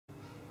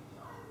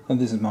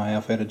This is my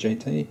Alfetta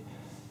GT,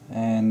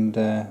 and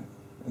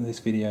this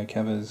video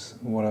covers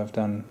what I've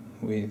done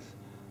with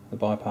the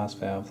bypass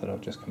valve that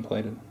I've just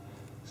completed.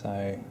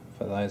 So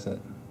for those that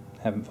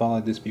haven't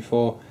followed this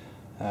before,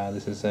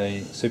 this is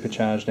a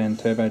supercharged and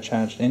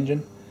turbocharged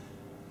engine,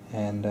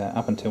 and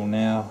up until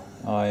now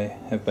I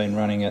have been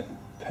running it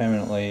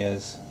permanently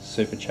as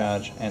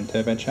supercharge and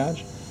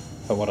turbocharge.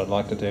 But what I'd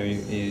like to do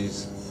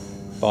is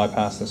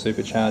bypass the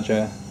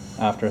supercharger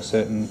after a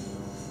certain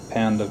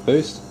pound of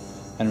boost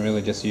and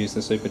really just use the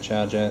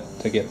supercharger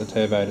to get the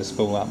turbo to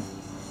spool up.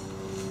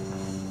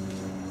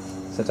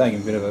 So taking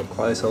a bit of a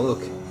closer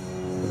look, you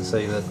can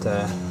see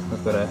that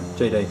I've got a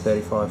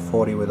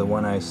GD3540 with a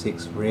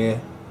 106 rear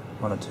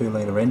on a 2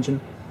 litre engine,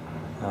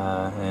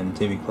 and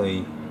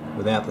typically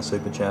without the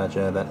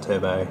supercharger that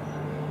turbo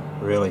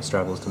really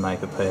struggles to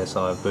make a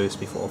PSI of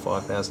boost before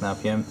 5,000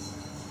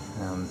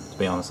 RPM. To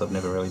be honest, I've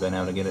never really been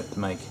able to get it to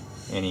make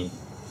any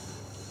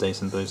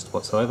decent boost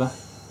whatsoever.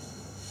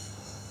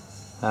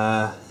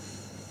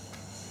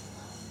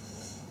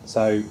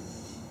 So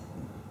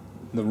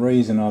the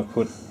reason I've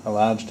put a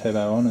large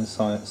turbo on is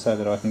so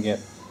that I can get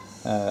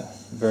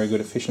very good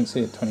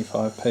efficiency at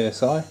 25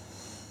 PSI.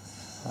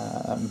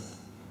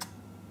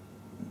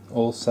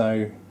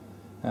 Also,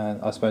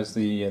 I suppose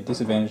the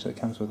disadvantage that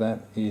comes with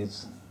that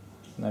is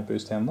no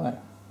boost down low.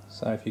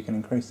 So if you can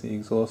increase the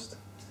exhaust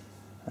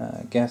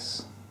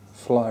gas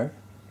flow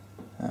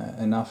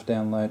enough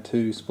down low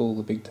to spool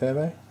the big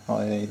turbo,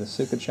 i.e. the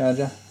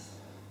supercharger,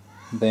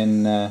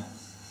 then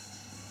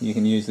you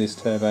can use this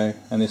turbo,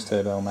 and this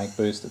turbo will make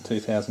boost at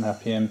 2000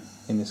 RPM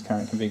in this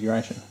current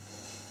configuration.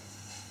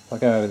 If I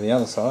go over the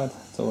other side,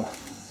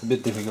 it's a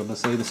bit difficult to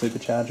see the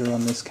supercharger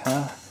on this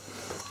car,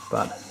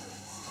 but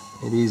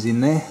it is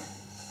in there.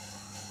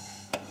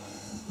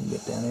 You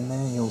get down in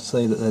there, you'll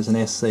see that there's an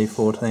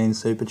SC14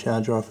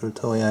 supercharger off of a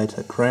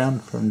Toyota Crown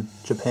from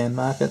Japan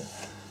market.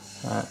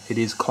 It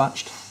is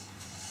clutched,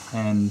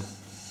 and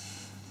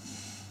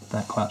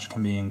that clutch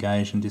can be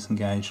engaged and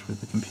disengaged with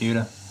the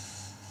computer.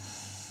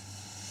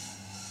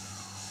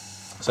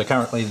 So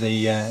currently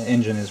the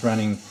engine is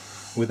running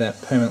with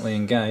that permanently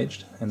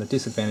engaged, and the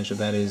disadvantage of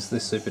that is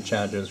this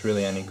supercharger is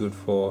really only good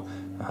for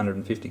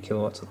 150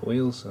 kilowatts at the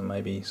wheels, and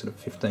maybe sort of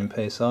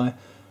 15 psi,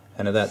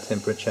 and at that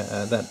temperature,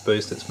 that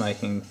boost, it's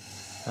making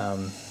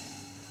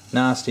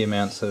nasty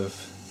amounts of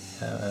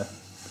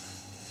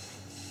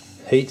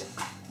heat,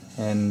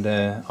 and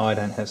I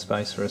don't have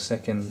space for a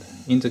second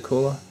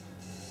intercooler.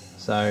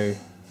 So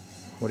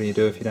what do you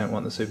do if you don't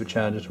want the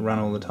supercharger to run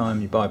all the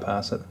time? You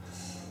bypass it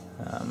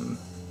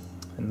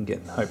and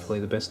get hopefully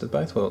the best of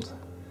both worlds.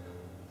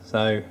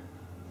 So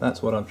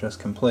that's what I've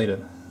just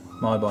completed,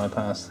 my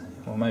bypass.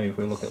 Well, maybe if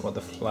we look at what the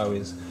flow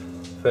is.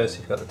 First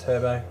you've got the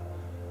turbo,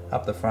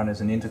 up the front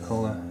is an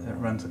intercooler that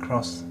runs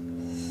across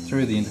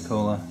through the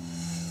intercooler,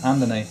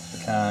 underneath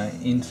the car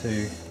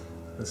into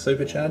the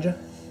supercharger,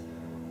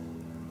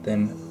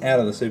 then out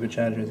of the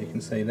supercharger, as you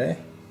can see there,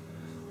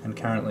 and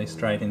currently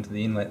straight into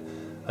the inlet.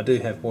 I do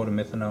have water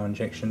methanol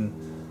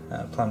injection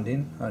plumbed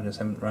in, I just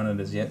haven't run it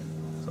as yet,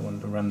 so I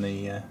wanted to run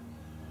the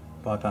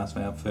bypass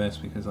valve first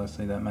because I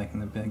see that making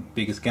the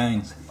biggest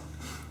gains.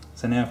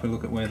 So now if we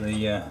look at where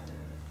the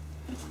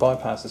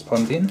bypass is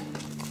plumbed in,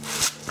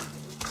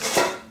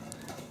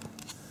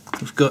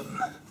 we've got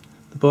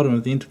the bottom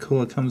of the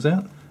intercooler comes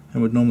out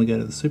and would normally go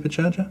to the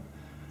supercharger,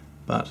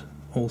 but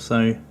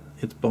also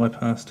it's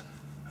bypassed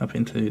up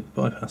into the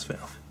bypass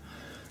valve.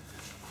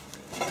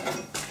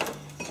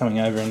 Coming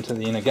over into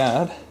the inner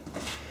guard,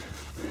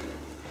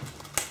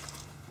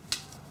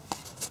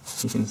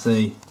 you can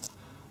see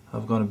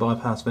I've got a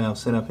bypass valve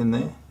set up in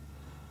there,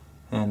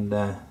 and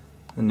the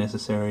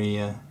necessary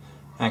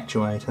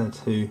actuator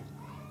to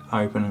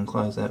open and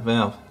close that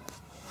valve.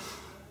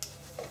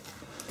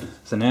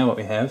 So now what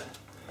we have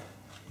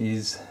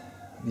is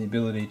the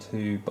ability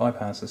to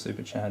bypass the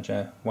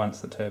supercharger once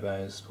the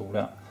turbo is spooled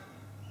up.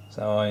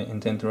 So I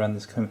intend to run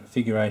this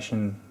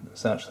configuration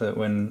such that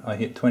when I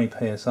hit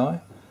 20 psi,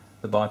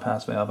 the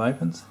bypass valve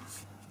opens,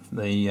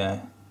 the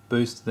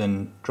boost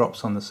then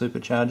drops on the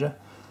supercharger,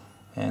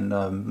 and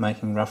I'm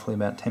making roughly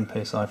about 10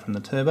 psi from the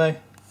turbo.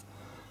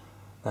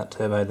 That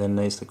turbo then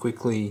needs to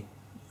quickly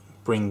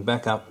get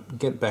back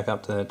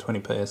up to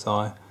 20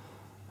 psi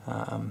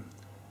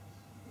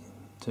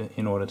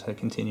in order to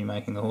continue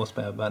making the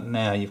horsepower. But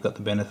now you've got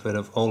the benefit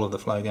of all of the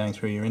flow going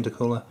through your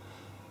intercooler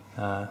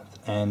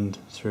and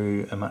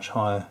through a much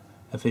higher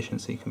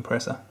efficiency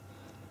compressor.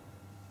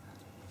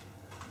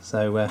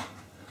 So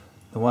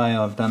the way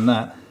I've done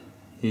that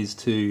is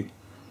to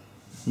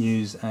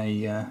use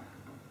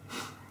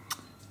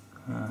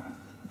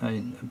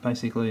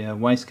basically a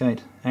wastegate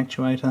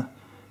actuator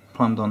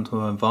plumbed onto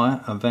a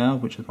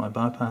valve, which is my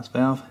bypass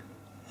valve,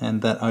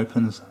 and that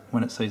opens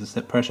when it sees a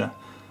set pressure.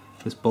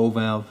 This ball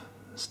valve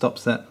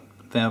stops that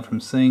valve from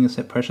seeing a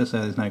set pressure,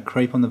 so there's no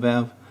creep on the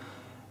valve,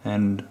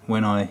 and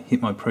when I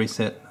hit my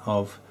preset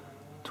of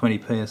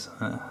 10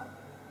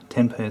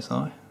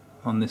 psi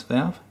on this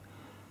valve,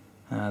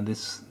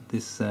 this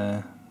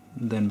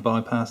then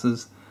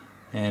bypasses,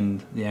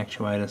 and the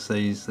actuator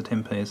sees the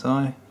 10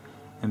 psi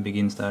and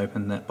begins to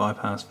open that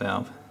bypass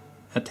valve.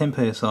 At 10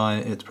 psi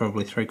it's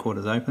probably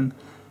 3/4 open,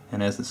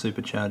 and as the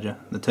supercharger,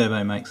 the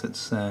turbo makes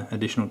its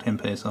additional 10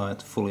 psi,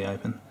 it's fully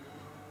open.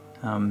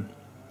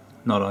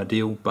 Not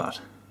ideal,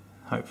 but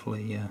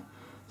hopefully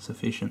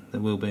sufficient.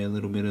 There will be a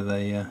little bit of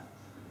a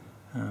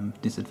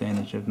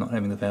disadvantage of not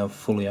having the valve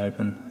fully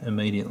open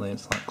immediately.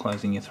 It's like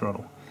closing your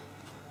throttle.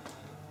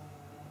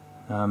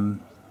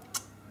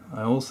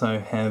 I also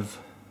have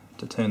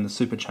to turn the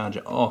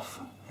supercharger off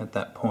at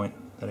that point,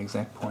 that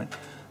exact point.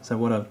 So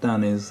what I've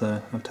done is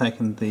I've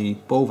taken the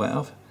ball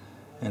valve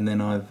and then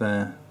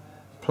I've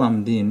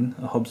plumbed in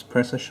a Hobbs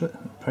pressure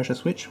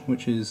switch,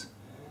 which is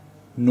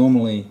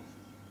normally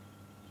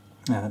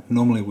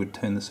would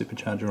turn the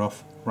supercharger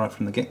off right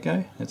from the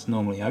get-go. It's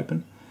normally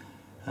open.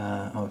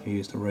 I've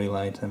used a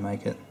relay to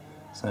make it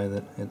so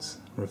that it's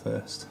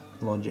reversed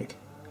logic.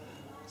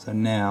 So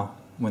now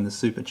when the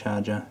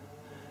supercharger,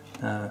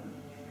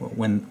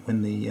 when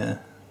the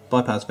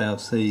bypass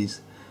valve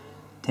sees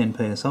 10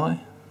 psi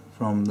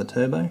from the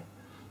turbo,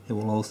 it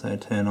will also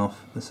turn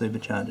off the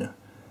supercharger.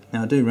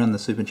 Now I do run the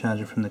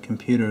supercharger from the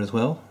computer as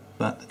well,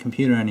 but the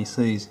computer only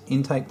sees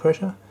intake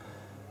pressure,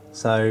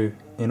 so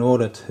in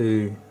order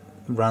to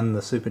run the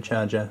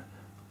supercharger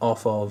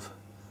off of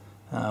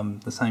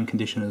the same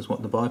condition as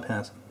what the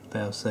bypass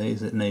valve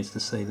sees, it needs to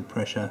see the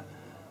pressure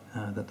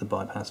that the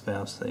bypass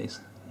valve sees,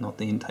 not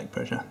the intake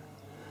pressure.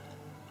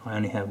 I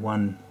only have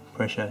one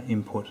pressure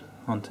input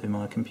onto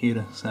my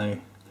computer, so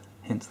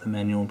hence the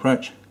manual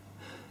approach.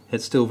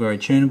 It's still very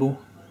tunable,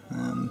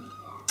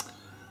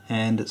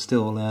 and it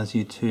still allows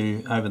you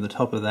to, over the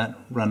top of that,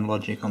 run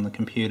logic on the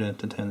computer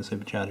to turn the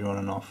supercharger on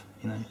and off,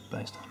 you know,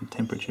 based on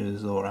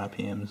temperatures or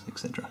RPMs,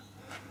 etc.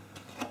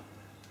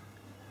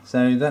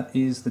 So that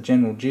is the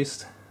general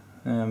gist.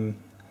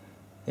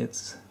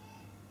 It's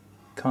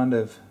kind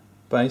of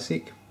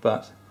basic,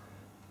 but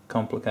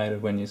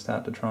complicated when you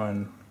start to try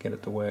and get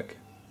it to work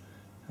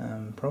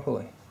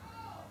properly.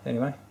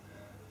 Anyway,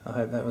 I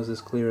hope that was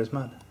as clear as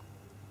mud.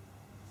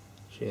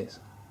 Cheers.